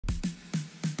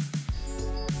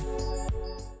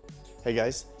Hey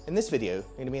guys, in this video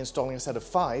I'm going to be installing a set of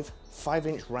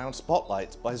 5-inch round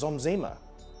spotlights by Xomzema.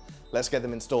 Let's get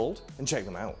them installed and check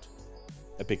them out.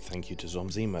 A big thank you to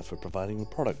Xomzema for providing the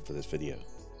product for this video.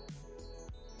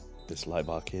 This light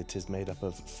bar kit is made up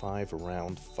of 5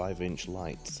 round 5-inch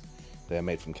lights. They are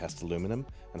made from cast aluminum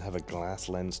and have a glass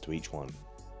lens to each one.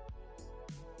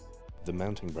 The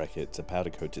mounting brackets are powder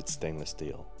coated stainless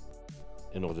steel.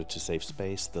 In order to save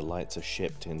space, the lights are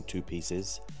shipped in 2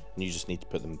 pieces and you just need to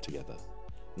put them together.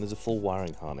 And there's a full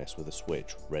wiring harness with a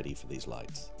switch ready for these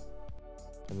lights.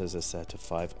 And there's a set of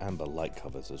 5 amber light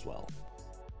covers as well.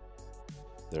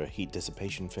 There are heat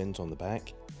dissipation fins on the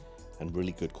back and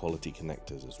really good quality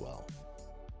connectors as well.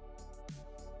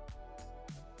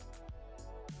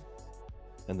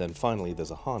 And then finally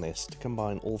there's a harness to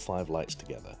combine all 5 lights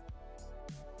together.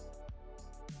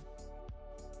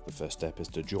 The first step is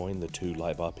to join the 2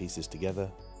 light bar pieces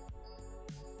together.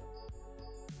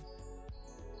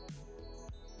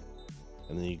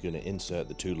 And then you're going to insert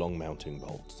the 2 long mounting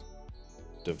bolts.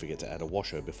 Don't forget to add a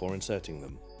washer before inserting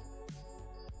them.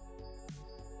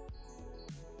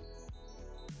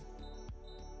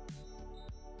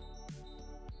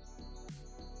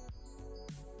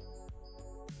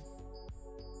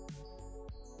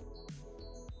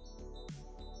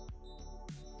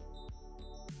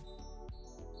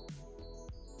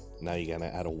 Now you're going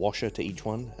to add a washer to each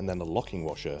one, and then a locking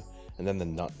washer, and then the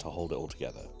nut to hold it all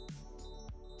together.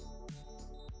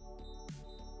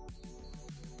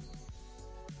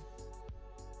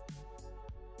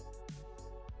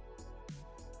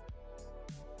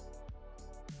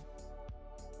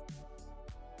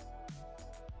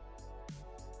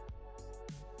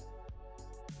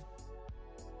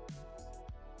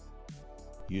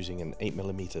 Using an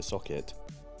 8mm socket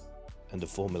and a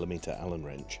 4mm Allen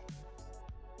wrench,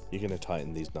 you're going to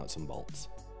tighten these nuts and bolts.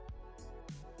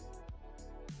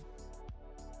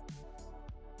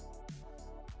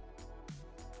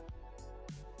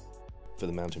 For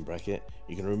the mounting bracket,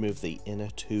 you can remove the inner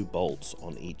 2 bolts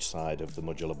on each side of the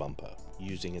modular bumper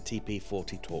using a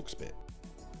TP40 Torx bit.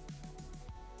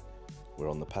 We're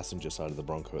on the passenger side of the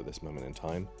Bronco at this moment in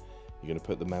time. You're going to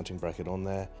put the mounting bracket on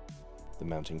there. The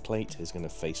mounting plate is going to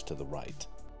face to the right.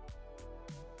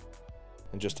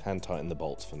 And just hand tighten the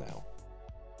bolts for now.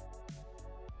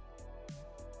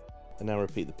 And now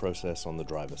repeat the process on the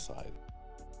driver's side.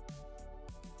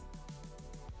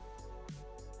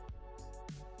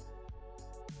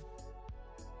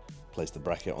 Place the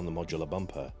bracket on the modular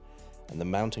bumper, and the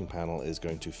mounting panel is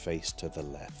going to face to the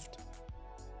left.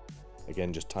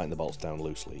 Again, just tighten the bolts down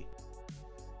loosely.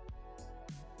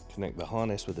 Connect the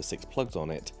harness with the 6 plugs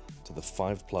on it to the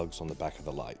 5 plugs on the back of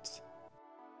the lights.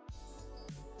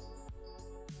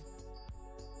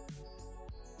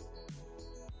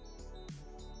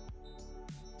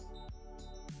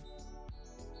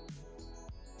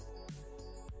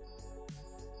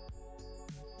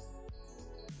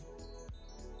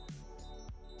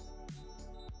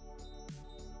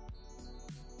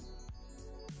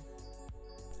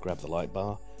 Grab the light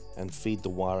bar and feed the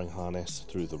wiring harness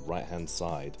through the right hand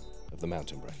side of the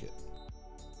mounting bracket.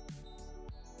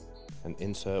 And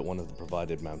insert one of the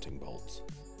provided mounting bolts.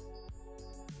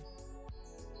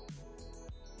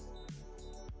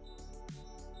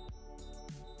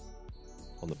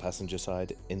 On the passenger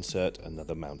side, insert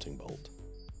another mounting bolt.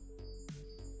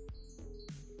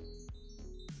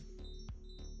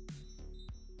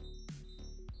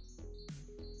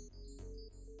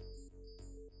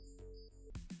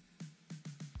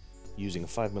 Using a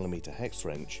 5mm hex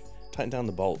wrench, tighten down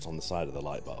the bolts on the side of the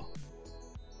light bar.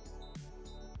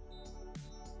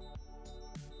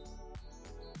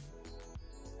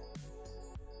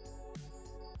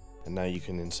 And now you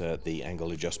can insert the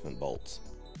angle adjustment bolts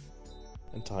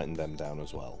and tighten them down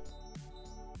as well.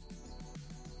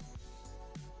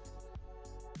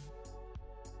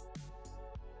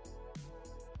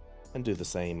 And do the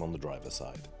same on the driver's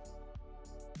side.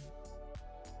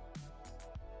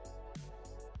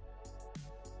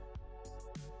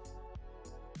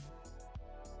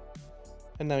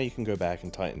 And now you can go back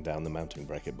and tighten down the mounting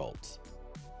bracket bolts.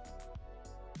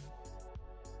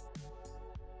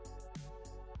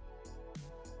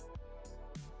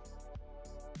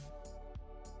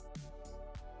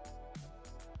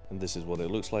 And this is what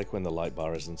it looks like when the light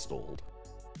bar is installed.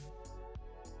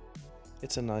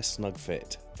 It's a nice snug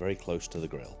fit, very close to the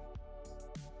grille.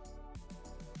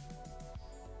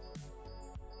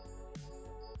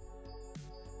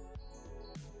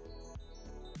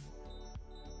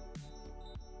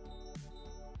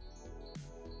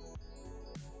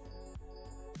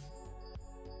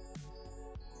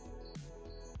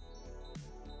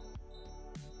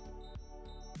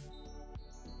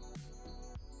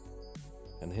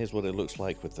 And here's what it looks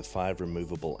like with the 5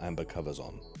 removable amber covers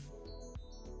on.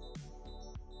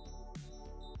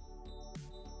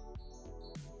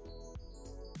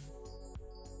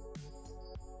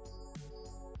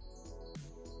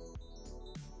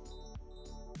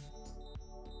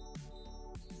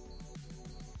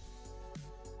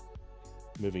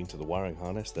 Moving to the wiring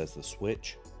harness, there's the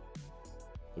switch,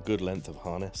 a good length of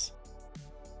harness,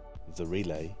 the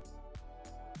relay,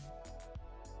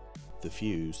 the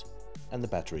fuse, and the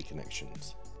battery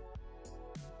connections.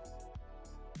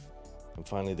 And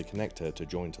finally the connector to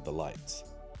join to the lights.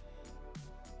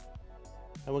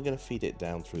 And we're going to feed it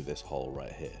down through this hole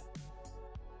right here.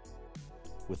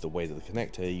 With the weight of the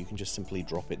connector, you can just simply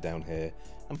drop it down here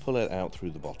and pull it out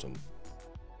through the bottom.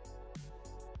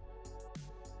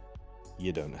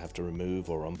 You don't have to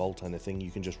remove or unbolt anything, you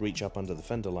can just reach up under the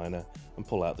fender liner and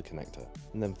pull out the connector,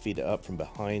 and then feed it up from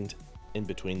behind, in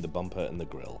between the bumper and the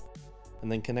grille,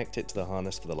 and then connect it to the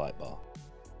harness for the light bar.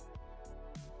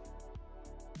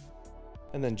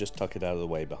 And then just tuck it out of the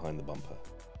way behind the bumper.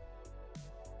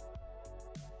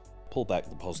 Pull back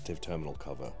the positive terminal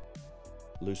cover,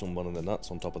 loosen one of the nuts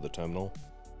on top of the terminal,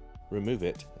 remove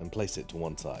it and place it to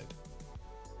one side.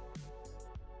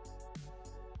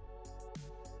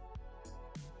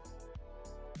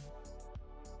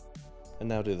 And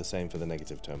now do the same for the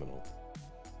negative terminal.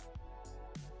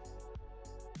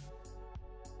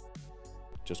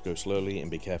 Just go slowly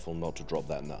and be careful not to drop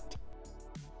that nut.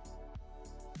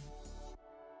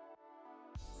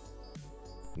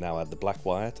 Now add the black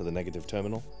wire to the negative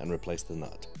terminal and replace the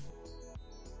nut.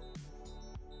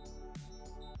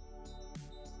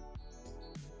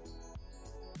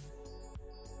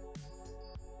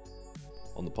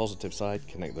 On the positive side,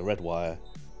 connect the red wire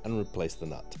and replace the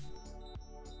nut.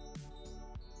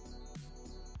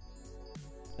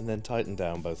 And then tighten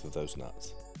down both of those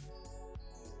nuts.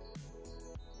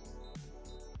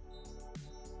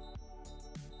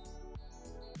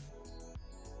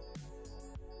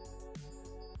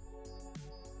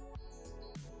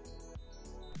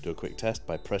 Do a quick test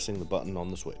by pressing the button on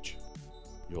the switch.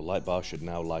 Your light bar should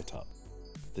now light up.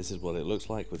 This is what it looks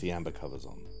like with the amber covers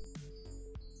on.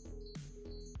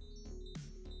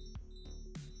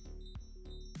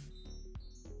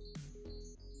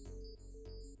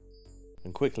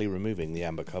 And quickly removing the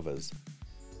amber covers.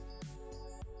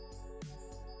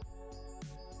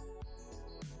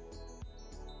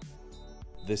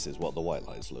 This is what the white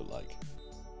lights look like.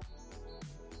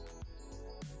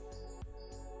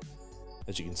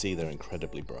 As you can see, they're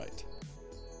incredibly bright.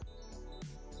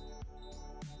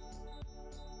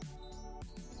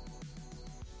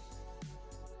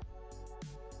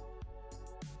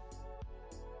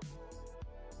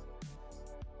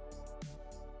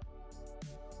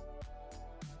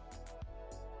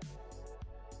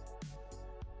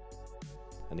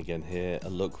 And again here, a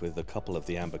look with a couple of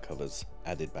the amber covers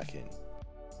added back in.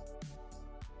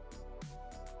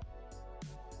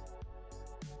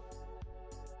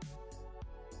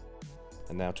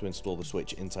 And now to install the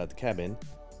switch inside the cabin,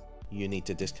 you need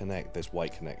to disconnect this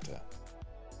white connector.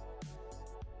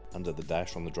 Under the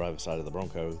dash on the driver's side of the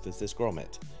Bronco, there's this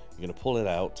grommet. You're going to pull it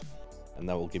out, and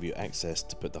that will give you access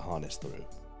to put the harness through.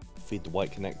 Feed the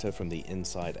white connector from the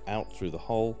inside out through the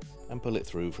hole, and pull it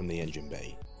through from the engine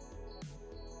bay.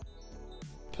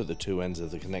 Put the two ends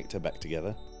of the connector back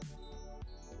together.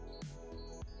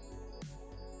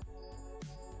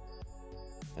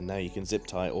 And now you can zip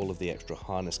tie all of the extra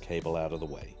harness cable out of the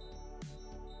way.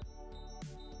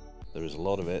 There is a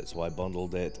lot of it, so I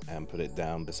bundled it and put it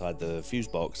down beside the fuse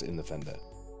box in the fender.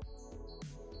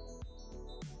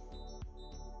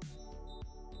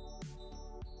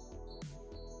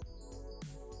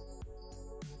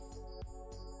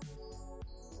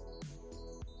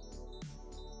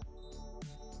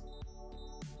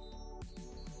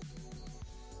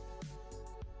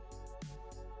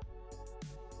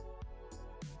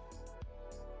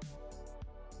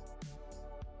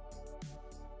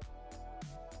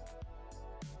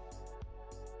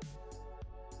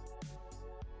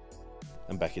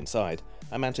 And back inside,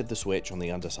 I mounted the switch on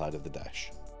the underside of the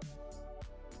dash.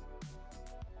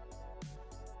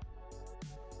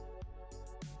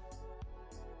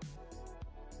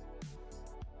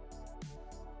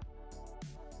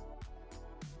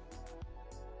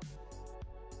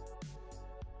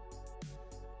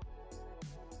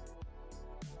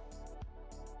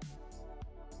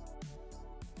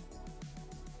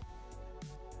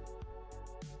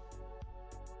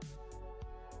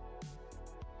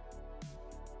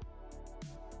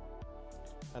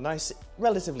 A nice,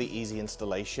 relatively easy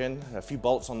installation. A few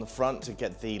bolts on the front to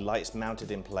get the lights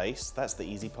mounted in place. That's the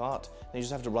easy part. Then you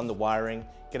just have to run the wiring,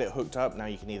 get it hooked up. Now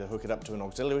you can either hook it up to an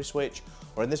auxiliary switch,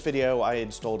 or in this video I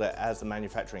installed it as the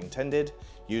manufacturer intended,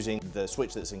 using the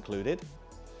switch that's included.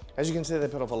 As you can see, they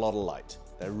put off a lot of light.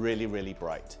 They're really, really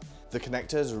bright. The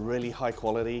connectors are really high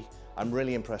quality. I'm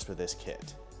really impressed with this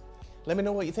kit. Let me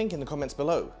know what you think in the comments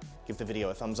below. Give the video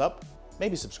a thumbs up,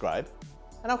 maybe subscribe,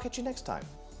 and I'll catch you next time.